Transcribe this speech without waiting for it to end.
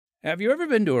Have you ever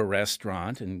been to a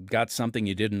restaurant and got something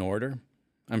you didn't order?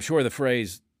 I'm sure the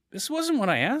phrase, "This wasn't what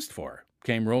I asked for,"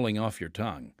 came rolling off your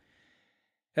tongue.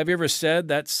 Have you ever said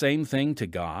that same thing to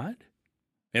God?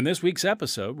 In this week's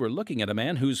episode, we're looking at a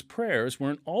man whose prayers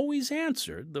weren't always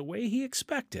answered the way he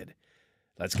expected.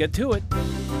 Let's get to it.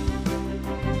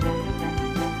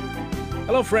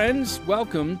 Hello, friends.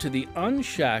 Welcome to the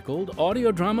Unshackled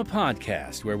Audio Drama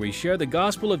Podcast, where we share the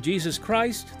gospel of Jesus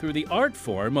Christ through the art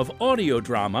form of audio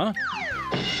drama.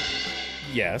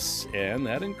 Yes, and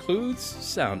that includes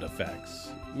sound effects.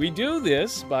 We do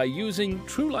this by using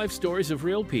true life stories of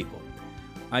real people.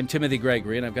 I'm Timothy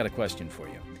Gregory, and I've got a question for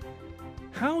you.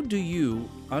 How do you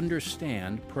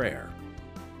understand prayer?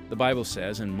 The Bible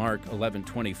says in Mark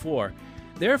 11:24,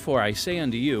 "Therefore I say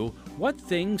unto you, what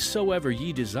things soever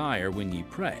ye desire when ye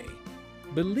pray,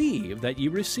 believe that ye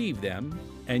receive them,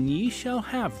 and ye shall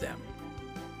have them."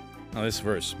 Now this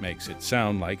verse makes it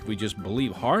sound like if we just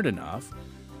believe hard enough,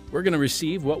 we're going to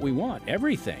receive what we want,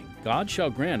 everything. God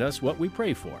shall grant us what we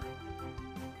pray for.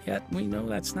 Yet we know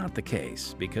that's not the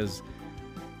case because,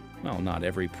 not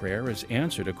every prayer is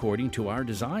answered according to our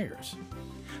desires.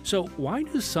 So why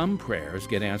do some prayers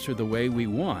get answered the way we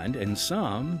want and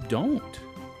some don't?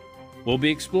 We'll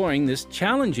be exploring this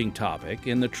challenging topic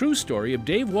in the true story of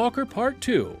Dave Walker Part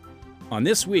 2 on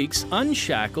this week's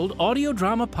Unshackled Audio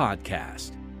Drama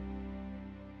Podcast.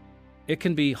 It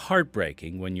can be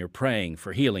heartbreaking when you're praying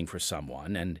for healing for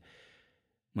someone and,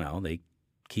 they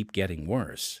keep getting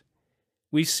worse.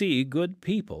 We see good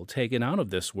people taken out of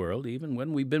this world even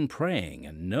when we've been praying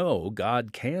and know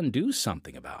God can do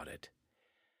something about it.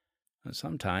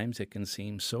 Sometimes it can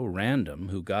seem so random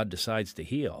who God decides to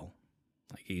heal,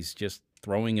 like he's just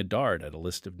throwing a dart at a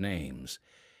list of names.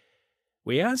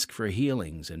 We ask for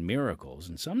healings and miracles,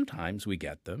 and sometimes we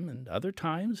get them, and other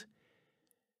times,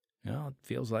 it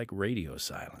feels like radio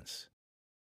silence.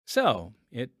 So,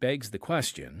 it begs the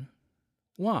question,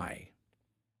 why?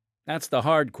 That's the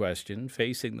hard question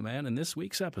facing the man in this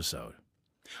week's episode.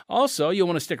 Also, you'll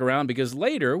want to stick around because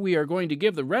later we are going to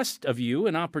give the rest of you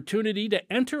an opportunity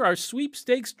to enter our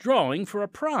sweepstakes drawing for a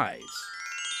prize.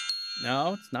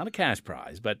 No, it's not a cash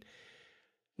prize, but,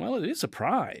 it is a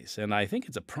prize, and I think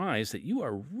it's a prize that you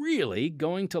are really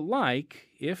going to like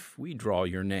if we draw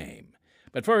your name.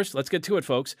 But first, let's get to it,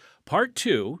 folks. Part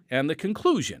 2 and the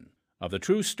conclusion of the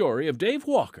true story of Dave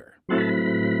Walker.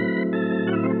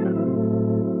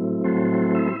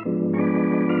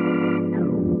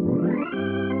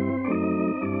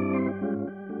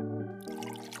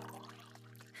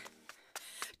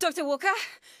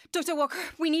 Dr. Walker,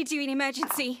 we need you in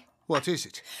emergency. What is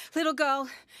it? Little girl,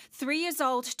 3 years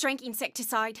old, drank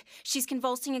insecticide. She's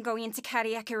convulsing and going into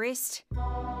cardiac arrest.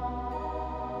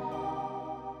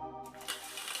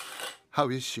 How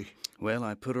is she? Well,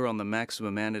 I put her on the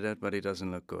maximum antidote, but it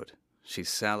doesn't look good. She's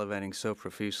salivating so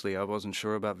profusely I wasn't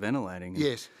sure about ventilating.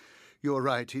 Yes, you're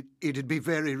right. It'd be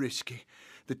very risky.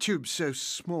 The tube's so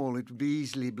small it would be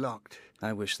easily blocked.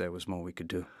 I wish there was more we could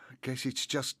do. I guess it's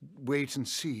just wait and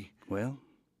see. Well,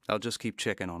 I'll just keep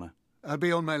checking on her. I'll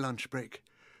be on my lunch break.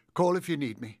 Call if you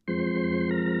need me.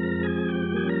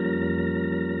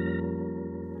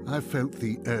 I felt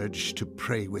the urge to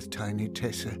pray with tiny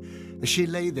Tessa as she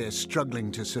lay there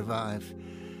struggling to survive.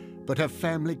 But her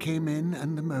family came in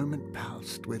and the moment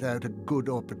passed without a good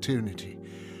opportunity.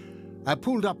 I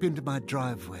pulled up into my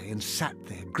driveway and sat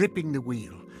there, gripping the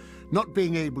wheel, not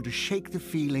being able to shake the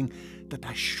feeling that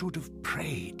I should have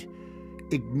prayed.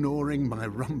 Ignoring my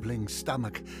rumbling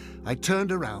stomach, I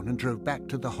turned around and drove back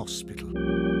to the hospital.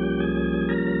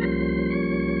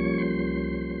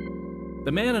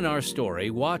 The man in our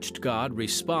story watched God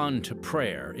respond to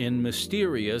prayer in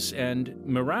mysterious and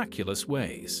miraculous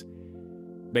ways.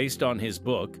 Based on his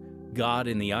book, God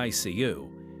in the ICU,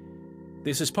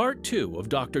 this is part 2 of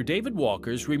Dr. David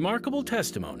Walker's remarkable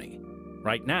testimony,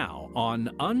 right now on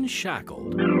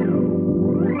Unshackled.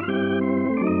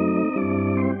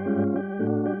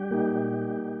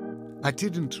 I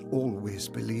didn't always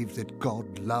believe that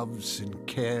God loves and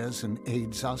cares and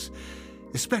aids us,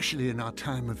 especially in our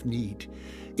time of need.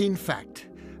 In fact,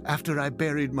 after I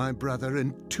buried my brother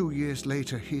and 2 years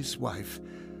later his wife,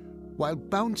 while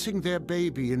bouncing their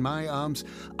baby in my arms,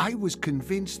 I was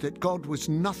convinced that God was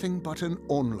nothing but an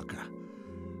onlooker.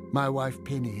 My wife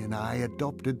Penny and I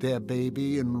adopted their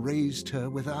baby and raised her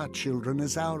with our children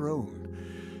as our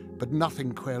own. But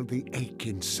nothing quelled the ache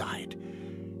inside.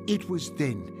 It was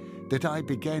then that I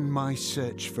began my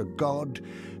search for God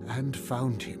and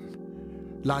found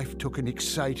him. Life took an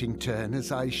exciting turn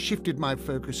as I shifted my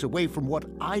focus away from what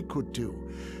I could do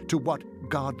to what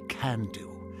God can do.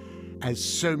 As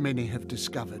so many have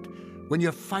discovered, When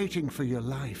you're fighting for your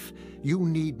life, you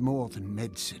need more than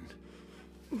medicine.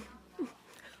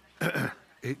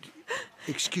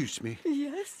 Excuse me.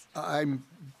 Yes? I'm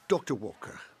Dr.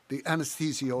 Walker, the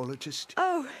anesthesiologist.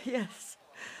 Oh, yes.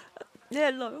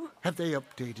 Hello. Have they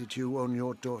updated you on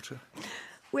your daughter?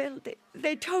 Well,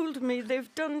 they told me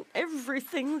they've done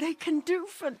everything they can do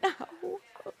for now.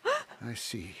 I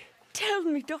see. Tell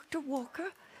me, Dr. Walker,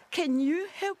 can you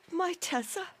help my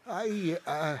Tessa?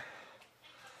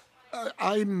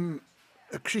 I'm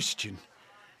a Christian,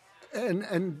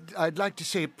 and I'd like to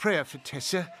say a prayer for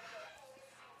Tessa,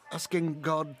 asking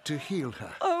God to heal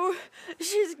her. Oh,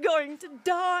 she's going to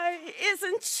die,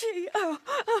 isn't she? Oh.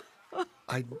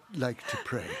 I'd like to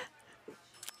pray.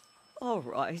 All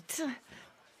right.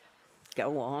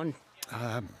 Go on.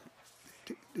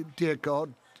 Dear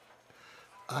God,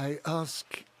 I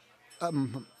ask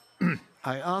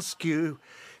you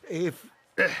if...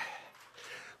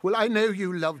 well, I know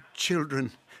you love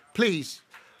children. Please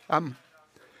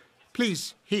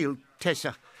heal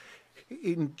Tessa,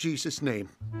 in Jesus' name.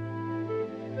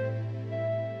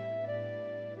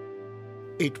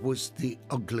 It was the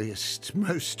ugliest,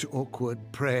 most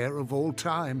awkward prayer of all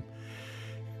time.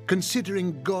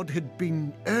 Considering God had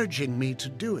been urging me to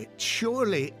do it,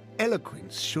 surely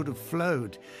eloquence should have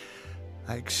flowed.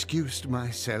 I excused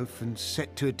myself and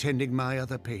set to attending my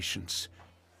other patients.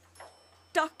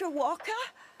 Dr. Walker?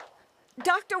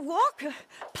 Dr. Walker,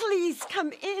 please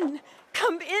come in.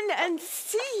 Come in and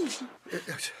see.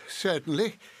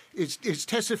 Certainly. Is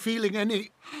Tessa feeling any...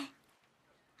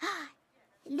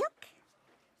 Look,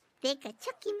 they got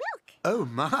Chucky milk. Oh,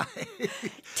 my.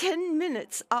 10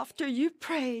 minutes after you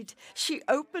prayed, she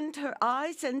opened her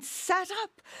eyes and sat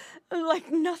up like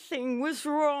nothing was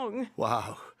wrong.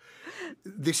 Wow.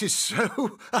 This is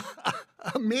so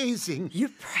amazing. You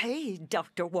prayed,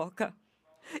 Dr. Walker.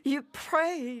 You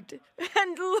prayed,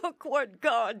 and look what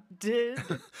God did.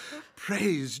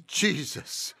 Praise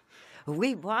Jesus.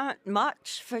 We weren't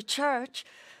much for church,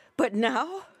 but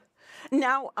now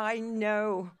I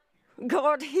know.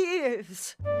 God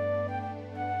hears.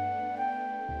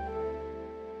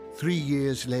 3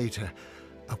 years later,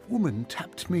 a woman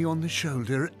tapped me on the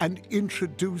shoulder and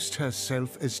introduced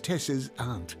herself as Tessa's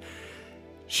aunt.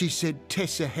 She said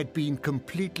Tessa had been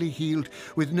completely healed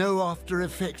with no after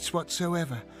effects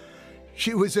whatsoever.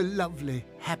 She was a lovely,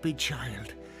 happy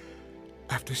child.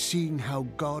 After seeing how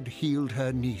God healed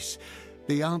her niece,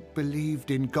 the aunt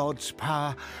believed in God's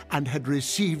power and had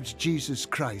received Jesus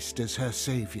Christ as her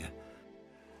saviour.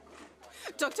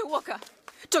 Dr. Walker!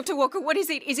 Dr. Walker, what is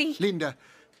it? Is he... Linda,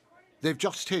 they've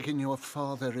just taken your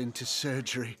father into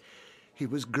surgery. He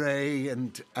was grey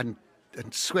and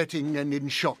sweating and in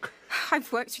shock.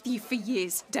 I've worked with you for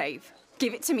years, Dave.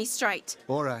 Give it to me straight.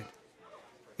 All right.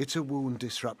 It's a wound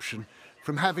disruption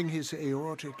from having his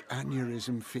aortic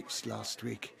aneurysm fixed last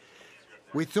week.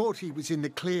 We thought he was in the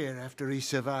clear after he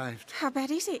survived. How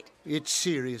bad is it? It's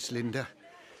serious, Linda.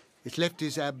 It left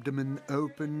his abdomen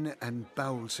open and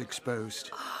bowels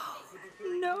exposed. Oh,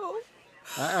 no.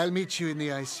 I'll meet you in the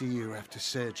ICU after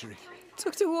surgery.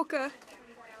 Dr. Walker,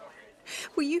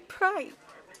 will you pray?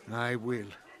 I will.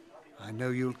 I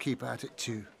know you'll keep at it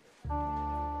too.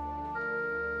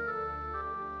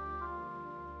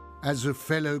 As a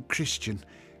fellow Christian,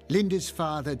 Linda's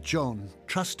father, John,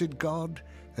 trusted God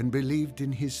and believed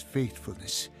in his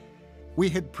faithfulness. We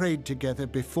had prayed together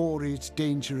before his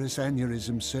dangerous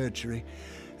aneurysm surgery,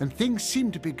 and things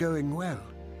seemed to be going well.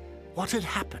 What had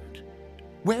happened?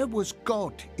 Where was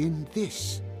God in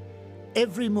this?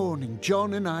 Every morning,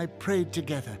 John and I prayed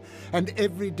together, and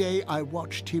every day I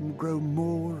watched him grow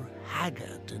more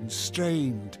haggard and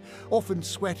strained, often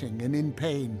sweating and in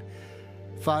pain.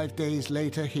 5 days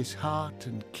later, his heart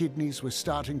and kidneys were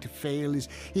starting to fail as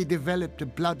he developed a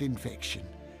blood infection.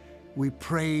 We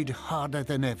prayed harder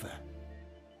than ever.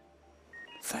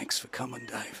 Thanks for coming,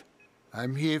 Dave.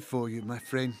 I'm here for you, my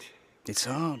friend. It's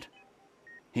hard.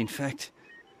 In fact,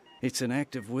 it's an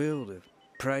act of will to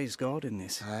praise God in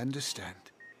this. I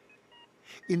understand.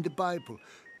 In the Bible,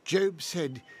 Job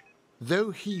said,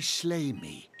 "Though he slay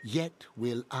me, yet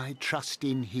will I trust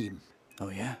in him." Oh,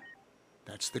 yeah?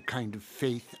 That's the kind of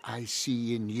faith I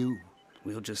see in you.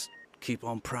 We'll just keep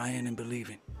on praying and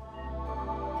believing.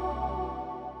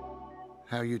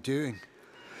 How you doing?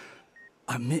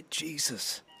 I met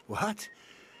Jesus. What?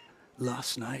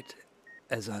 Last night,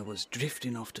 as I was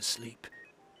drifting off to sleep,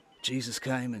 Jesus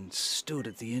came and stood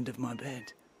at the end of my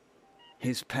bed.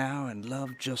 His power and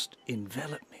love just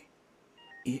enveloped me.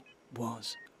 It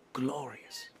was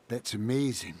glorious. That's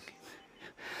amazing.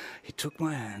 He took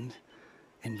my hand,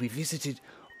 and we visited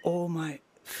all my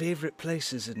favorite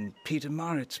places in Peter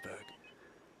Maritzburg.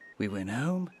 We went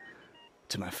home,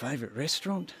 to my favourite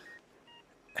restaurant,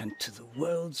 and to the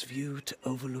world's view to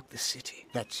overlook the city.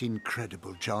 That's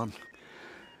incredible, John.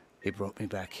 He brought me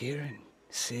back here and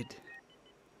said,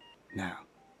 "Now,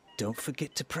 don't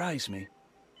forget to praise me,"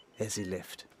 as he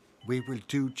left. We will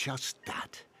do just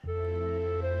that.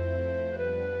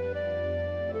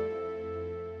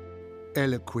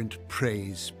 Eloquent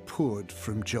praise poured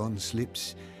from John's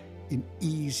lips in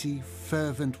easy,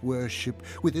 fervent worship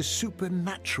with a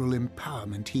supernatural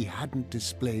empowerment he hadn't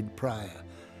displayed prior.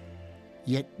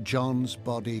 Yet John's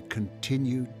body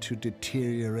continued to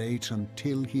deteriorate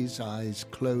until his eyes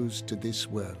closed to this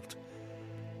world.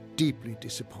 Deeply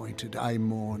disappointed, I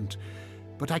mourned,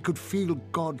 but I could feel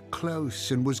God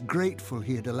close and was grateful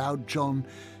he had allowed John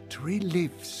to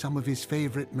relive some of his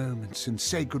favorite moments and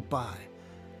say goodbye.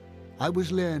 I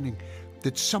was learning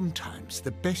that sometimes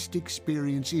the best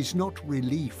experience is not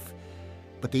relief,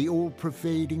 but the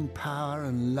all-pervading power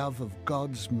and love of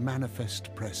God's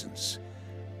manifest presence.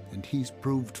 And he's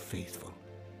proved faithful.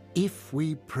 If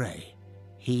we pray,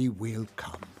 he will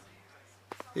come.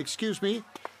 Excuse me,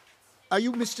 are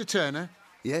you Mr. Turner?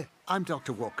 Yeah, I'm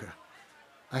Dr. Walker.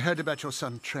 I heard about your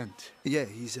son, Trent. yeah,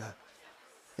 he's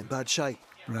in bad shape.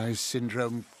 Reye's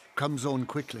syndrome comes on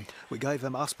quickly. We gave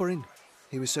him aspirin.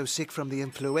 He was so sick from the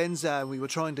influenza, and we were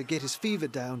trying to get his fever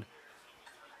down.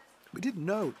 We didn't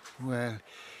know. Well,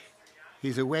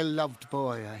 he's a well-loved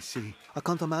boy, I see. I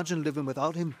can't imagine living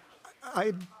without him.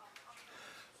 I'd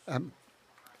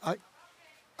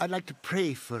like to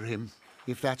pray for him,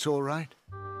 if that's all right.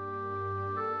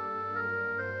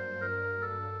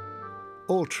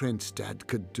 All Trent's dad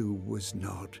could do was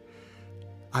nod.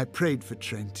 I prayed for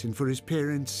Trent and for his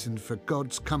parents and for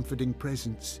God's comforting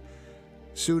presence.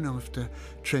 Soon after,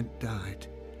 Trent died.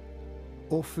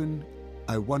 Often,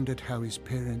 I wondered how his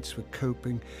parents were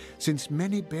coping, since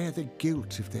many bear the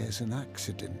guilt if there's an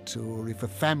accident or if a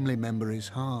family member is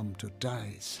harmed or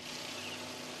dies.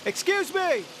 Excuse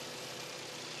me!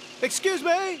 Excuse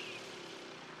me!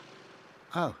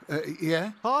 Oh,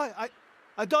 yeah? Hi,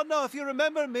 I don't know if you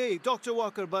remember me, Dr.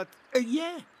 Walker, but...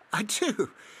 Yeah, I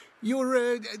do.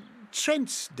 You're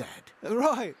Trent's dad.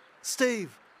 Right,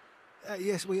 Steve.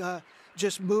 Yes, we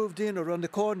just moved in around the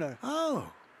corner.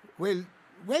 Oh, well,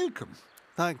 welcome.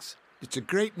 Thanks. It's a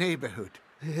great neighborhood.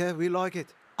 Yeah, we like it.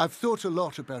 I've thought a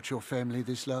lot about your family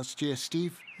this last year,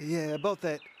 Steve. Yeah, about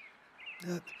that.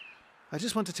 I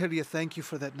just want to tell you thank you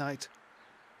for that night.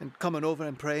 And coming over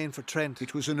and praying for Trent.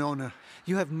 It was an honor.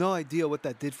 You have no idea what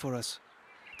that did for us.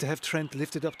 To have Trent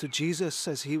lifted up to Jesus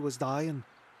as he was dying.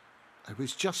 I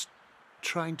was just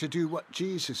trying to do what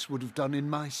Jesus would have done in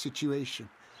my situation.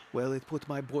 Well, it put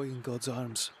my boy in God's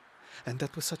arms. And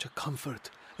that was such a comfort,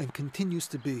 and continues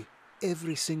to be,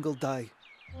 every single day.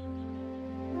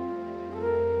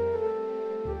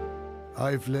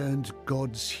 I've learned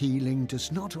God's healing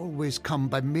does not always come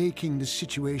by making the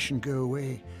situation go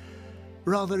away.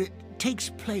 Rather, it takes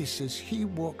place as he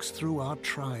walks through our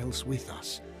trials with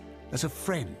us, as a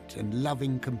friend and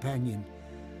loving companion,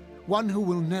 one who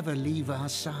will never leave our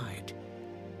side.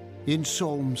 In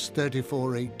Psalms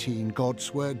 34:18,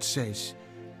 God's word says,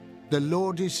 "The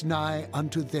Lord is nigh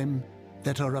unto them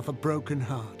that are of a broken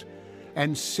heart,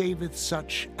 and saveth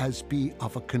such as be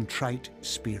of a contrite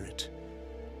spirit."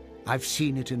 I've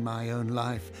seen it in my own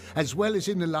life, as well as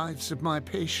in the lives of my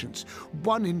patients,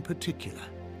 one in particular,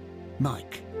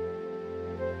 Mike.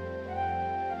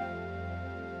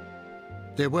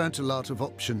 There weren't a lot of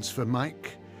options for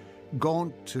Mike.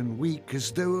 Gaunt and weak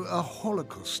as though a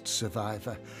Holocaust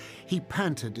survivor, he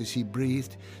panted as he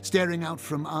breathed, staring out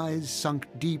from eyes sunk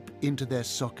deep into their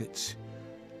sockets.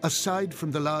 Aside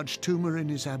from the large tumor in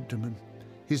his abdomen,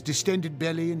 his distended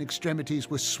belly and extremities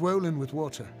were swollen with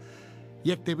water,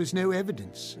 yet there was no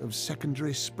evidence of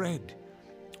secondary spread.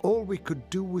 All we could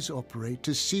do was operate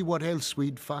to see what else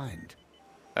we'd find.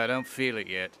 I don't feel it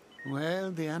yet.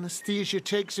 Well, the anesthesia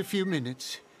takes a few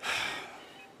minutes.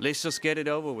 Let's just get it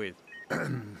over with.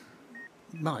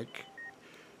 Mike,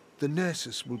 the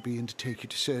nurses will be in to take you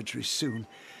to surgery soon.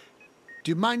 Do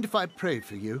you mind if I pray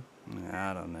for you?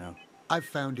 I don't know. I've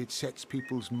found it sets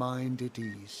people's mind at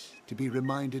ease to be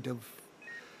reminded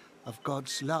of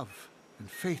God's love and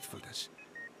faithfulness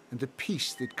and the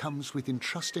peace that comes with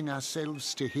entrusting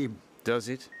ourselves to Him. Does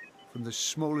it? From the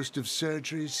smallest of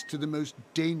surgeries to the most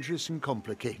dangerous and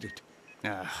complicated.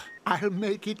 Ah, I'll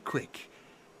make it quick.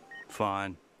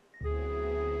 fine.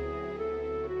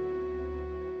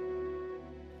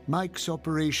 Mike's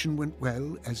operation went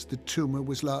well, as the tumour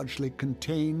was largely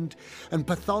contained, and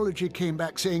pathology came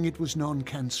back saying it was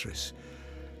non-cancerous.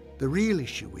 The real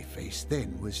issue we faced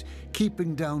then was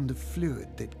keeping down the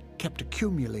fluid that kept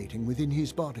accumulating within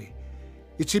his body.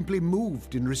 It simply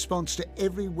moved in response to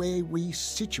every way we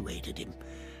situated him.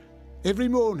 Every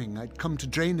morning I'd come to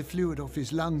drain the fluid off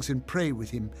his lungs and pray with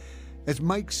him. As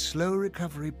Mike's slow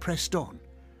recovery pressed on,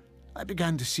 I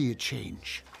began to see a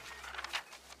change.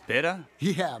 Better?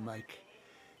 Yeah, Mike.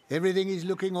 Everything is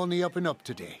looking on the up and up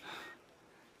today.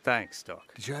 Thanks,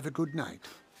 Doc. Did you have a good night?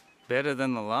 Better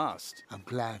than the last. I'm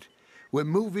glad. We're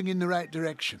moving in the right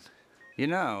direction. You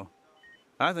know,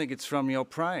 I think it's from your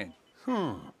praying.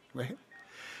 Well,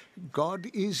 God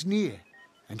is near,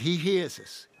 and he hears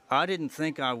us. I didn't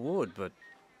think I would, but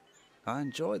I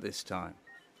enjoy this time,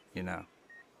 you know,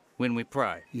 when we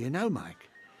pray. You know, Mike,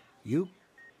 you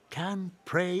can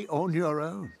pray on your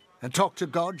own and talk to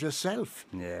God yourself.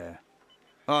 Yeah,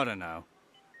 I don't know,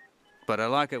 but I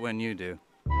like it when you do.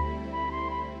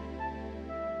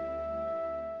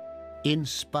 In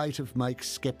spite of Mike's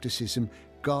skepticism,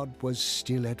 God was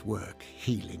still at work,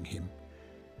 healing him.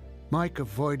 Mike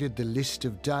avoided the list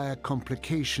of dire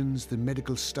complications the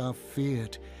medical staff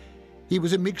feared. He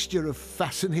was a mixture of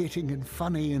fascinating and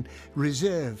funny and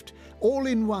reserved, all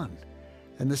in one,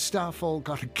 and the staff all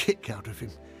got a kick out of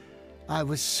him. I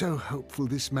was so hopeful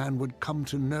this man would come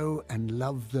to know and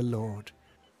love the Lord.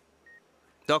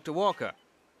 Dr. Walker,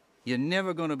 you're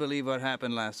never going to believe what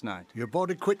happened last night. Your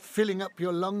body quit filling up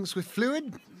your lungs with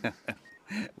fluid?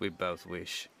 We both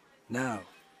wish. No,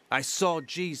 I saw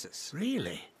Jesus.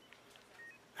 Really?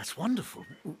 That's wonderful.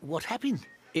 What happened?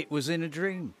 It was in a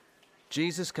dream.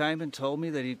 Jesus came and told me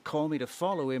that he'd call me to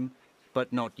follow him,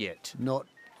 but not yet. Not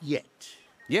yet.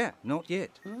 Yeah, not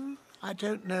yet. I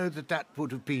don't know that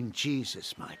would have been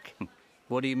Jesus, Mike.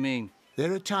 What do you mean?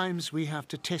 There are times we have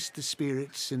to test the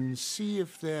spirits and see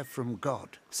if they're from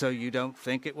God. So you don't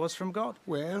think it was from God?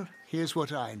 Well, here's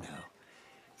what I know.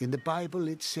 In the Bible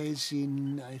it says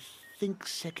in, I think,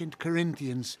 2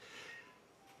 Corinthians,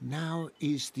 now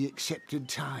is the accepted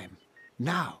time.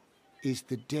 Now is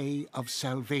the day of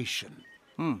salvation.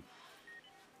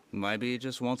 Maybe he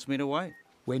just wants me to wait.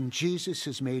 When Jesus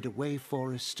has made a way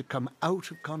for us to come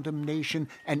out of condemnation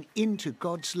and into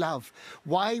God's love,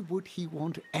 why would he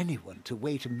want anyone to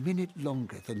wait a minute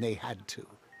longer than they had to?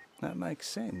 That makes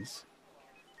sense.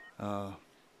 I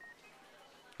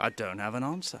don't have an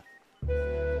answer.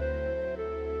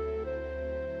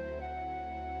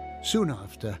 Soon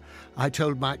after, I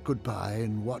told Mike goodbye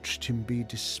and watched him be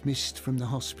dismissed from the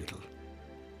hospital.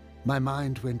 My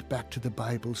mind went back to the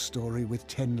Bible story with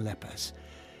 10 lepers.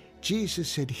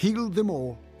 Jesus had healed them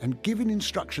all and given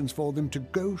instructions for them to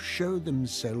go show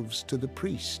themselves to the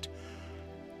priest.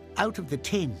 Out of the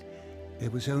 10, there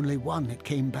was only one that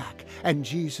came back, and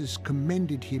Jesus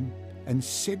commended him and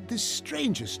said the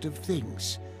strangest of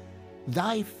things.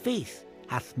 Thy faith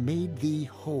hath made thee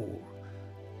whole.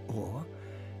 Or,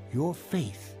 your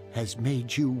faith has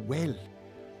made you well.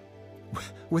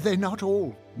 Were they not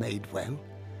all made well?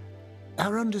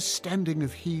 Our understanding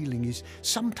of healing is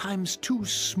sometimes too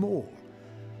small.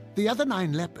 The other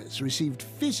 9 lepers received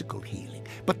physical healing,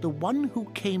 but the one who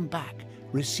came back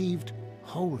received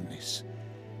wholeness.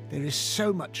 There is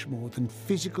so much more than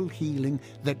physical healing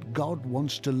that God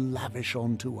wants to lavish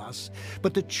onto us,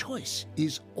 but the choice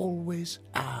is always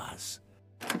ours.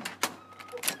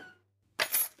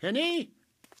 Penny?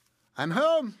 I'm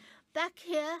home. Back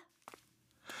here.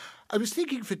 I was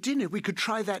thinking for dinner we could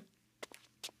try that...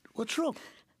 What's wrong?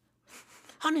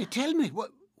 Honey, tell me,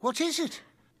 what is it?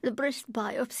 The breast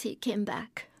biopsy came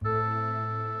back.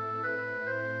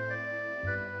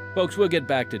 Folks, we'll get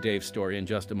back to Dave's story in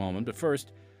just a moment, but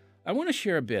first, I want to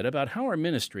share a bit about how our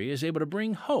ministry is able to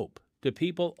bring hope to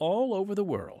people all over the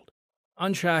world.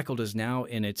 Unshackled is now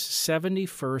in its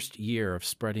 71st year of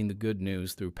spreading the good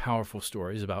news through powerful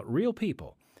stories about real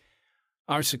people.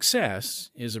 Our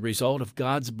success is a result of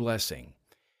God's blessing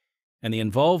and the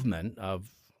involvement of,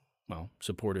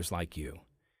 supporters like you.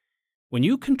 When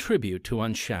you contribute to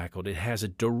Unshackled, it has a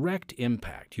direct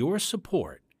impact. Your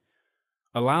support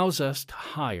allows us to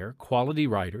hire quality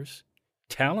writers,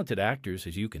 talented actors,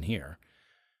 as you can hear,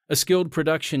 a skilled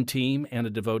production team, and a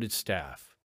devoted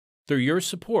staff. Through your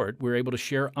support, we're able to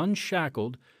share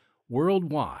Unshackled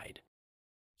worldwide.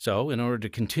 So, in order to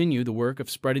continue the work of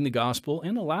spreading the gospel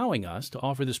and allowing us to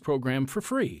offer this program for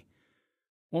free,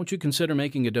 won't you consider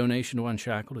making a donation to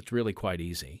Unshackled? It's really quite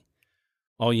easy.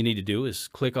 All you need to do is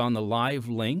click on the live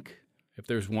link, if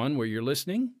there's one where you're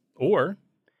listening, or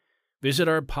visit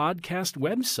our podcast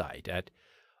website at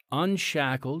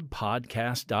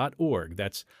unshackledpodcast.org.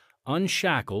 That's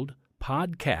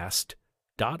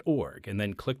unshackledpodcast.org, and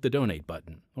then click the donate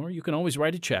button. Or you can always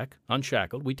write a check,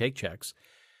 Unshackled. We take checks.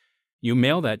 You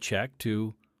mail that check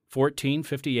to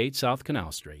 1458 South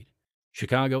Canal Street,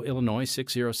 Chicago, Illinois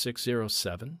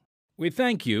 60607. We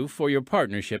thank you for your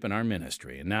partnership in our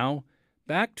ministry. And now,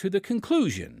 back to the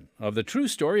conclusion of the true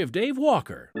story of Dave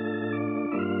Walker.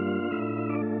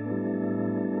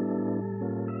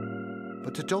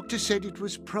 But the doctor said it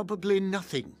was probably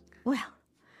nothing. Well,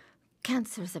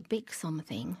 cancer's a big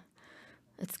something.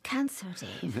 It's cancer,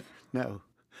 Dave. No.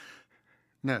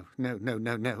 No.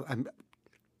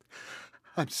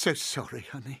 I'm so sorry,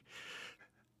 honey.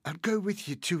 I'll go with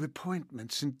you to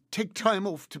appointments and take time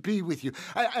off to be with you.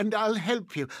 And I'll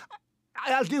help you.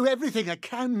 I'll do everything I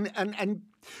can, and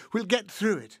we'll get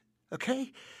through it,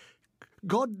 okay?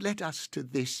 God led us to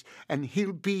this, and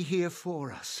He'll be here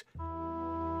for us.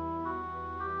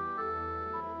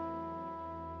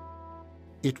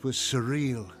 It was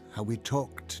surreal how we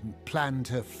talked and planned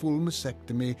her full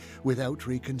mastectomy without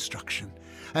reconstruction,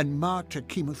 and marked her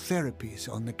chemotherapies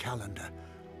on the calendar,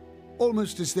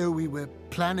 almost as though we were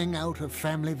planning out a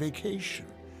family vacation.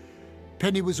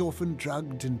 Penny was often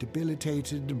drugged and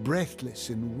debilitated, breathless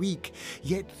and weak,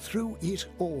 yet through it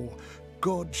all,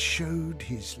 God showed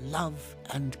His love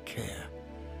and care.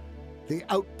 The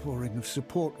outpouring of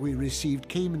support we received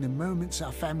came in the moments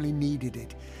our family needed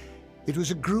it. It was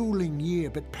a grueling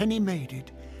year, but Penny made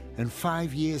it, and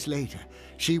 5 years later,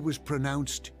 she was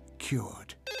pronounced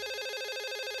cured.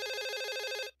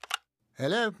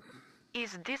 Hello?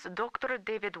 Is this Dr.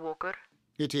 David Walker?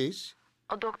 It is.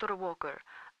 Dr. Walker,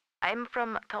 I'm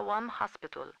from Tawam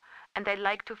Hospital, and I'd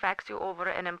like to fax you over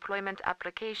an employment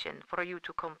application for you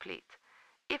to complete,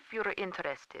 if you're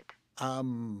interested.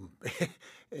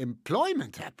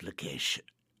 Employment application?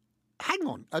 Hang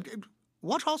on.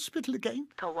 What hospital again?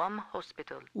 Tawam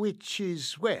Hospital. Which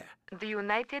is where? The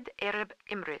United Arab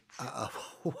Emirates.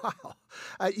 Wow.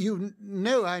 You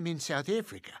know I'm in South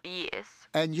Africa. Yes.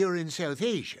 And you're in South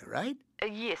Asia, right?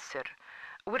 Yes, sir.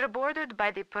 We're bordered by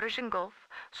the Persian Gulf,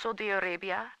 Saudi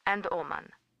Arabia, and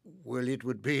Oman. Well, it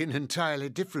would be an entirely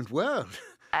different world.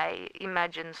 I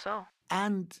imagine so.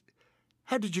 And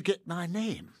how did you get my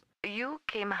name? You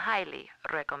came highly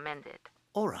recommended.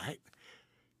 All right.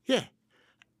 Yeah.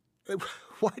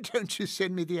 Why don't you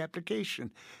send me the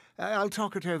application? I'll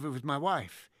talk it over with my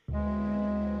wife.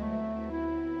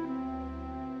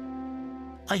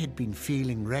 I had been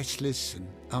feeling restless and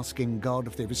asking God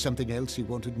if there was something else He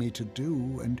wanted me to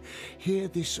do, and here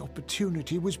this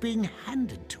opportunity was being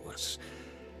handed to us.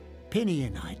 Penny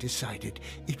and I decided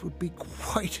it would be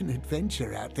quite an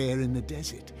adventure out there in the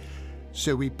desert.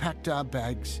 So we packed our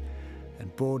bags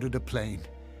and boarded a plane.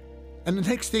 And the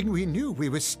next thing we knew, we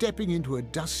were stepping into a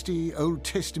dusty Old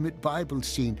Testament Bible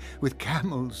scene with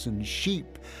camels and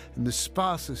sheep and the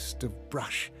sparsest of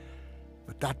brush.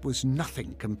 But that was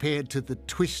nothing compared to the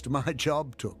twist my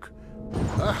job took.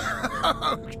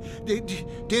 Do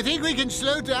you think we can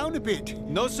slow down a bit?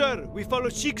 No, sir. We follow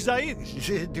Sheikh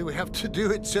Zayed. Do we have to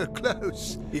do it so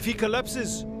close? If he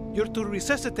collapses, you're to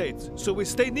resuscitate, so we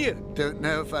stay near. Don't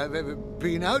know if I've ever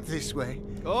been out this way.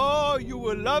 Oh, you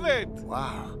will love it.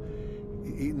 Wow.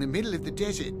 In the middle of the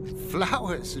desert,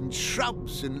 flowers and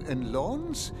shrubs and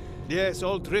lawns? Yes,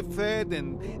 all drip-fed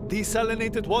and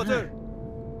desalinated water.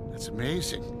 That's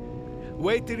amazing.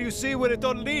 Wait till you see where it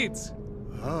all leads.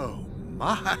 Oh,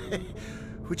 my.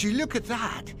 Would you look at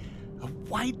that? A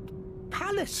white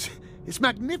palace. It's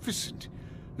magnificent.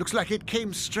 Looks like it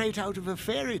came straight out of a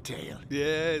fairy tale.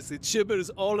 Yes, it shimmers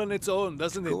all on its own,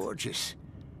 doesn't it? Gorgeous.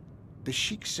 Does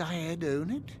Sheikh Zayed own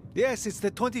it? Yes, it's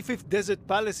the 25th desert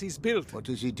palace he's built. What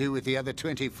does he do with the other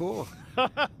 24?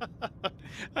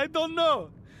 I don't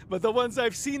know, but the ones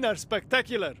I've seen are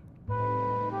spectacular.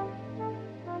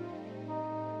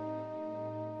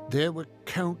 There were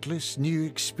countless new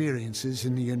experiences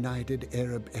in the United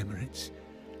Arab Emirates.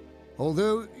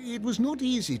 Although it was not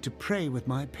easy to pray with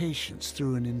my patients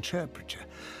through an interpreter,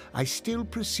 I still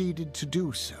proceeded to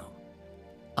do so.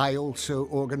 I also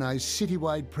organized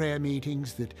citywide prayer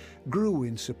meetings that grew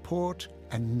in support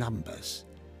and numbers.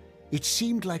 It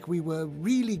seemed like we were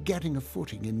really getting a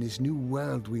footing in this new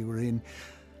world we were in,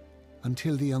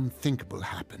 until the unthinkable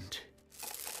happened.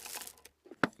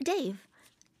 Dave,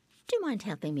 do you mind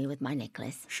helping me with my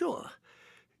necklace? Sure.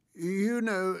 You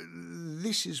know,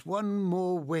 this is one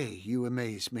more way you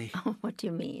amaze me. Oh, what do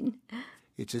you mean?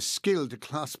 It's a skill to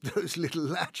clasp those little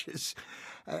latches.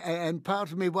 And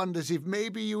part of me wonders if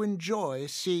maybe you enjoy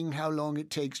seeing how long it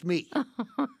takes me.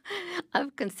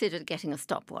 I've considered getting a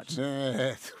stopwatch.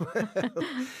 Well,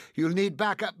 you'll need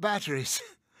backup batteries.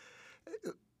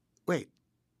 Wait,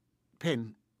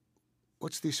 Pen,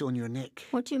 what's this on your neck?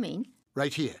 What do you mean?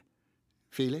 Right here.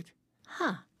 Feel it?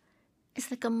 Huh. It's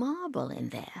like a marble in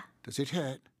there. Does it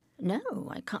hurt? No,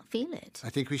 I can't feel it. I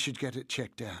think we should get it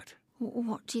checked out.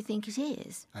 What do you think it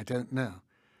is? I don't know.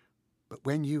 But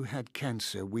when you had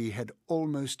cancer, we had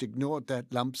almost ignored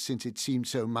that lump since it seemed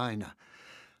so minor.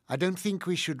 I don't think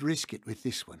we should risk it with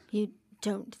this one. You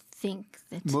don't think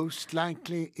that... Most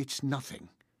likely it's nothing.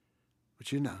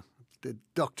 But you know, the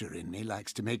doctor in me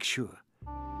likes to make sure.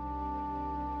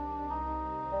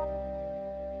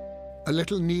 A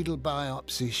little needle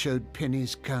biopsy showed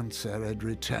Penny's cancer had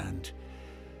returned.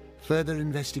 Further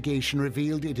investigation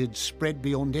revealed it had spread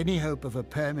beyond any hope of a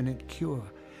permanent cure.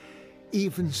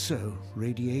 Even so,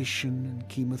 radiation and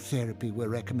chemotherapy were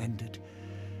recommended.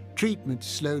 Treatment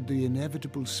slowed the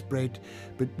inevitable spread,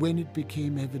 but when it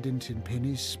became evident in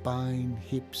Penny's spine,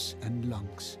 hips, and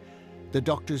lungs, the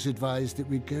doctors advised that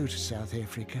we go to South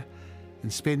Africa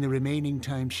and spend the remaining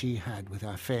time she had with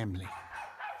our family.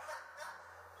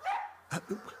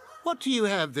 What do you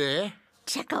have there?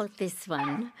 Check out this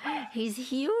one. He's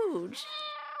huge.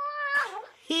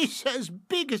 He's as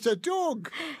big as a dog.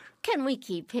 Can we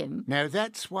keep him? Now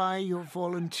that's why you're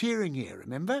volunteering here,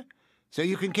 remember? So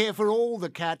you can care for all the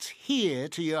cats here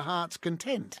to your heart's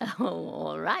content. Oh,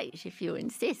 all right, if you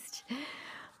insist.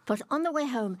 But on the way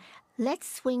home,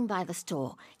 let's swing by the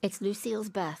store. It's Lucille's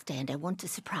birthday and I want to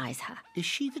surprise her. Is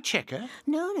she the checker?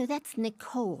 No, that's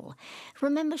Nicole.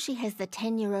 Remember she has the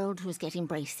 10-year-old who's getting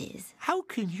braces? How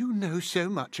can you know so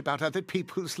much about other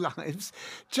people's lives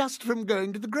just from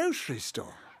going to the grocery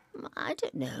store? I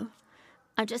don't know.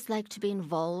 I just like to be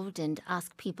involved and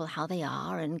ask people how they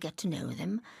are and get to know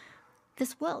them.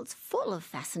 This world's full of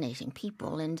fascinating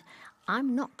people, and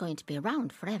I'm not going to be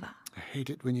around forever. I hate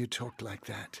it when you talk like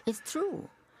that. It's true.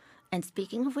 And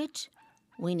speaking of which,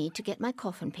 we need to get my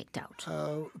coffin picked out.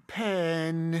 Oh,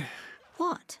 Pen.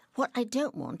 What? What I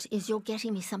don't want is you're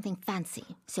getting me something fancy,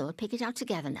 so we'll pick it out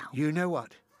together now. You know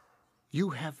what?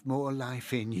 You have more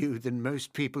life in you than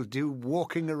most people do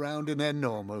walking around in their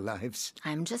normal lives.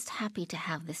 I'm just happy to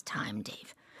have this time,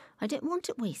 Dave. I don't want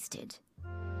it wasted.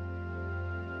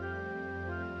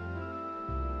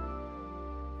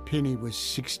 Penny was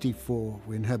 64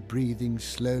 when her breathing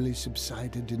slowly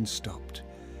subsided and stopped.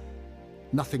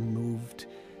 Nothing moved.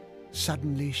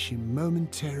 Suddenly, she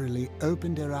momentarily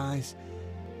opened her eyes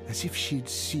as if she'd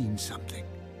seen something.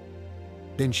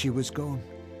 Then she was gone.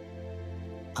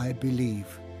 I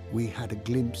believe we had a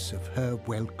glimpse of her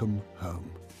welcome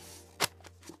home.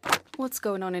 What's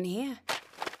going on in here?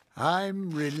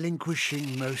 I'm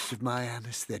relinquishing most of my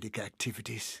anesthetic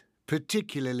activities,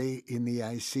 particularly in the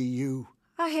ICU.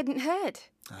 I hadn't heard.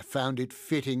 I found it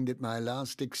fitting that my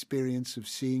last experience of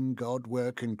seeing God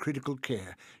work in critical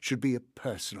care should be a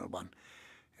personal one.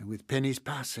 And with Penny's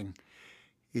passing,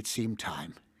 it seemed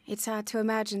time. It's hard to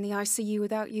imagine the ICU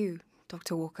without you,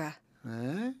 Dr. Walker.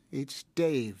 It's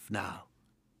Dave now.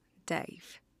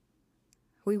 Dave.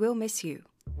 We will miss you.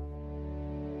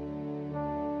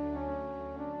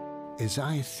 As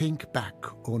I think back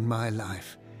on my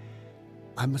life,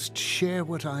 I must share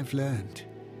what I've learned.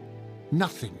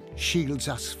 Nothing shields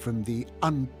us from the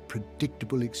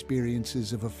unpredictable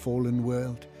experiences of a fallen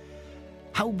world.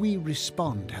 How we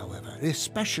respond, however,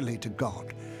 especially to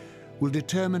God, will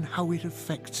determine how it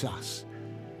affects us.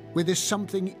 Whether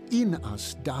something in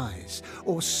us dies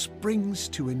or springs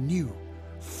to a new,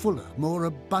 fuller, more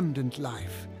abundant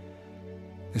life.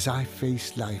 As I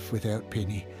face life without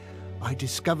Penny, I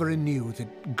discover anew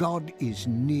that God is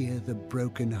near the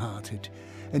broken-hearted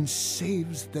and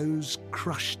saves those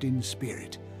crushed in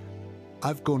spirit.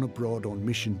 I've gone abroad on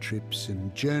mission trips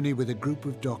and journey with a group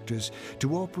of doctors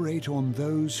to operate on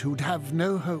those who'd have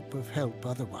no hope of help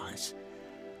otherwise.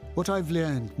 What I've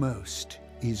learned most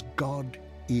is God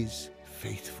is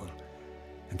faithful,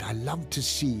 and I love to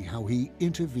see how he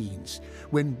intervenes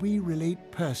when we relate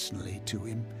personally to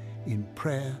him in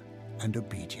prayer and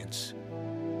obedience.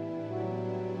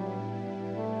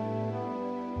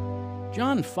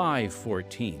 John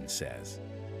 5:14 says,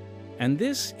 "And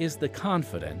this is the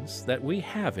confidence that we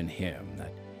have in him,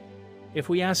 that if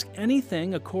we ask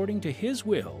anything according to his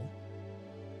will,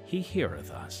 he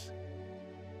heareth us."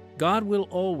 God will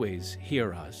always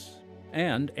hear us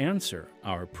and answer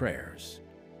our prayers,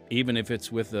 even if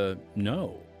it's with a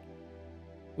no.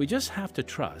 We just have to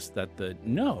trust that the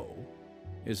no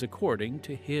is according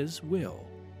to his will.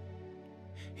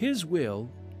 His will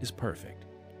is perfect,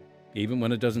 even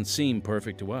when it doesn't seem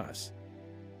perfect to us.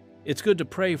 It's good to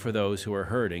pray for those who are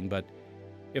hurting, but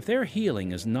if their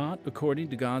healing is not according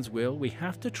to God's will, we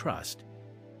have to trust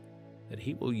that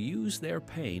he will use their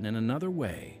pain in another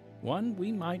way, one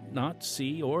we might not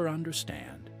see or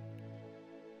understand.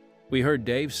 We heard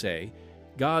Dave say,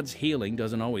 God's healing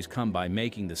doesn't always come by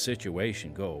making the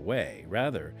situation go away.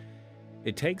 Rather,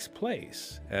 it takes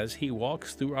place as he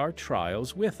walks through our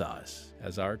trials with us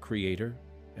as our Creator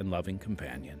and loving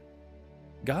companion.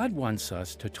 God wants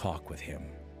us to talk with Him,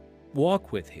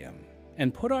 walk with Him,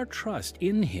 and put our trust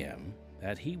in Him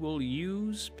that He will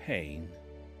use pain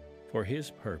for His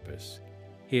purpose,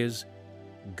 His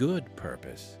good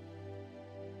purpose,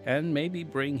 and maybe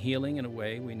bring healing in a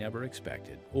way we never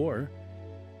expected, or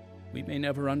we may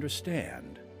never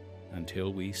understand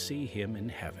until we see Him in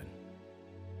heaven.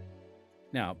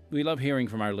 Now, we love hearing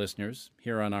from our listeners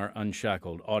here on our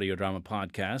Unshackled audio drama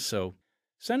podcast, so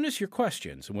send us your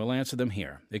questions and we'll answer them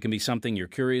here. It can be something you're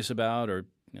curious about or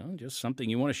just something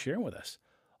you want to share with us.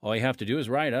 All you have to do is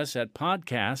write us at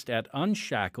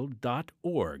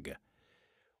podcast@unshackled.org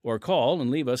or call and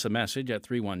leave us a message at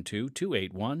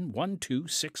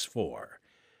 312-281-1264.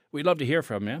 We'd love to hear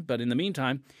from you, but in the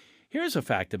meantime, here's a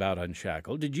fact about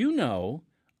Unshackled. Did you know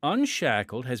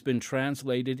Unshackled has been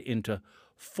translated into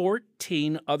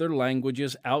 14 other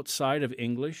languages outside of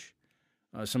English?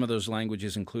 Some of those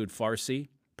languages include Farsi,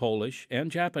 Polish, and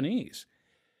Japanese.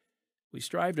 We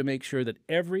strive to make sure that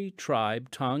every tribe,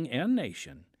 tongue, and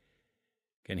nation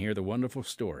can hear the wonderful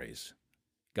stories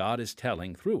God is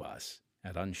telling through us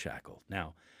at Unshackled.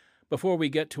 Now, before we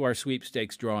get to our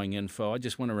sweepstakes drawing info, I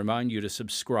just want to remind you to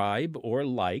subscribe or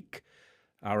like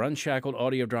our Unshackled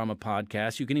audio drama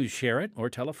podcast. You can even share it or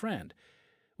tell a friend.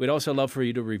 We'd also love for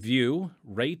you to review,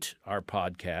 rate our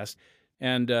podcast,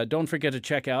 and don't forget to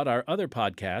check out our other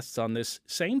podcasts on this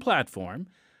same platform,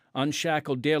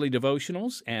 Unshackled Daily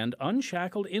Devotionals and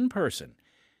Unshackled in Person.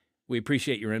 We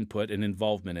appreciate your input and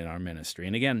involvement in our ministry.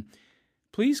 And again,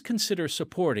 please consider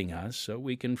supporting us so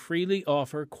we can freely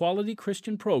offer quality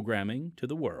Christian programming to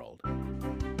the world.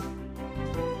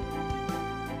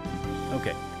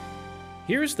 Okay.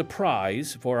 Here's the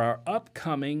prize for our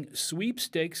upcoming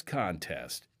sweepstakes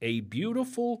contest, a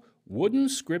beautiful wooden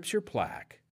scripture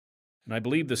plaque. And I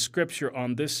believe the scripture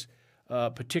on this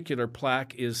particular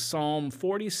plaque is Psalm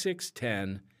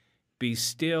 46:10, "Be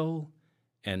still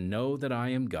and know that I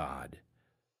am God.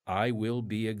 I will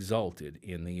be exalted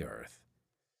in the earth."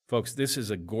 Folks, this is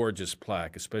a gorgeous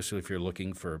plaque, especially if you're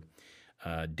looking for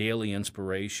daily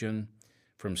inspiration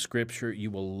from Scripture.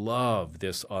 You will love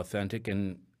this authentic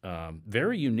and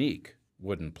very unique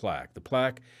wooden plaque. The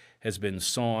plaque has been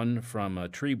sawn from a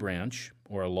tree branch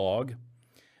or a log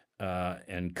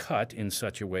and cut in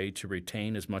such a way to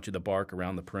retain as much of the bark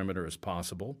around the perimeter as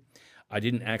possible. I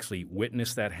didn't actually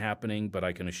witness that happening, but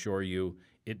I can assure you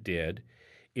it did.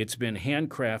 It's been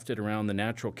handcrafted around the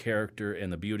natural character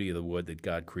and the beauty of the wood that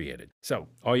God created. So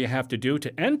all you have to do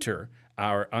to enter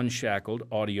our Unshackled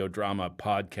audio drama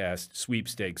podcast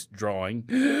sweepstakes drawing,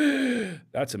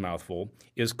 that's a mouthful,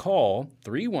 is call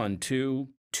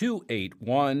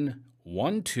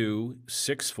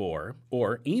 312-281-1264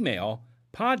 or email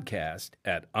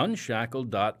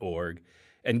podcast@unshackled.org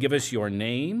and give us your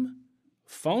name,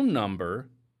 phone number,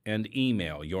 and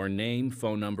email. Your name,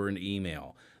 phone number, and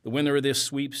email. The winner of this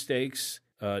sweepstakes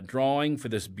drawing for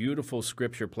this beautiful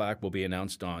scripture plaque will be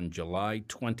announced on July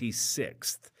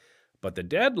 26th. But the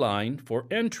deadline for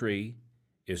entry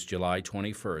is July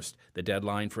 21st. The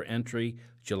deadline for entry,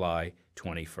 July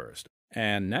 21st.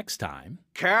 And next time...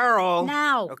 Carol!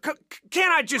 Now!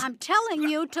 Can't I just... I'm telling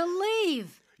you to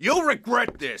leave! You'll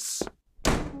regret this!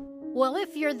 Well,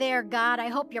 if you're there, God, I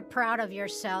hope you're proud of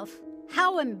yourself.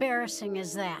 How embarrassing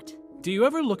is that? Do you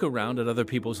ever look around at other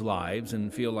people's lives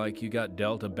and feel like you got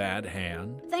dealt a bad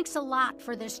hand? Thanks a lot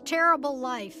for this terrible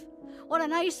life. What a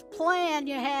nice plan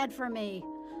you had for me.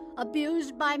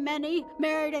 Abused by many,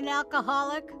 married an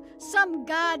alcoholic. Some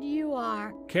God you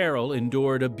are. Carol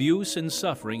endured abuse and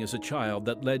suffering as a child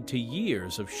that led to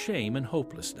years of shame and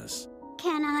hopelessness.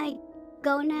 Can I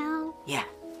go now? Yeah,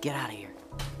 get out of here.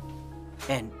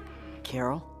 And,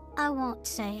 Carol? I won't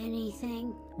say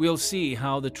anything. We'll see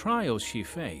how the trials she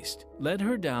faced led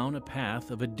her down a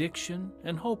path of addiction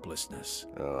and hopelessness.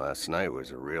 Oh, last night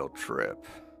was a real trip.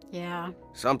 Yeah.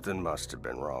 Something must have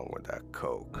been wrong with that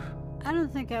Coke. I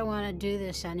don't think I want to do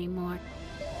this anymore.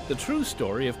 The true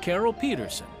story of Carol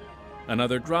Peterson.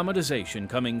 Another dramatization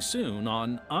coming soon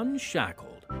on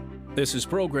Unshackled. This is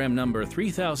program number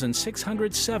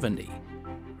 3670.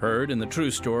 Heard in the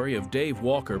true story of Dave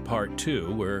Walker Part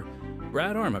 2 were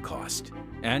Brad Armacost,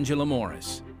 Angela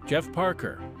Morris, Jeff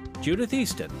Parker, Judith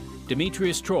Easton,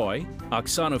 Demetrius Troy,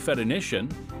 Oksana Fedonishin,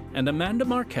 and Amanda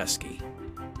Markeski.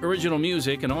 Original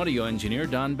music and audio engineer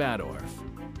Don Badorf.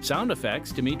 Sound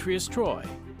effects Demetrius Troy.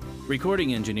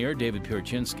 Recording engineer David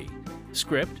Pierczynski.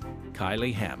 Script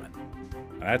Kylie Hammond.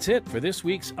 That's it for this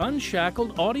week's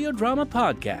Unshackled audio drama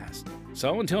podcast.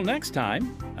 So until next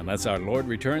time, unless our Lord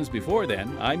returns before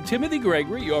then, I'm Timothy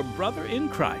Gregory, your brother in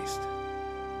Christ.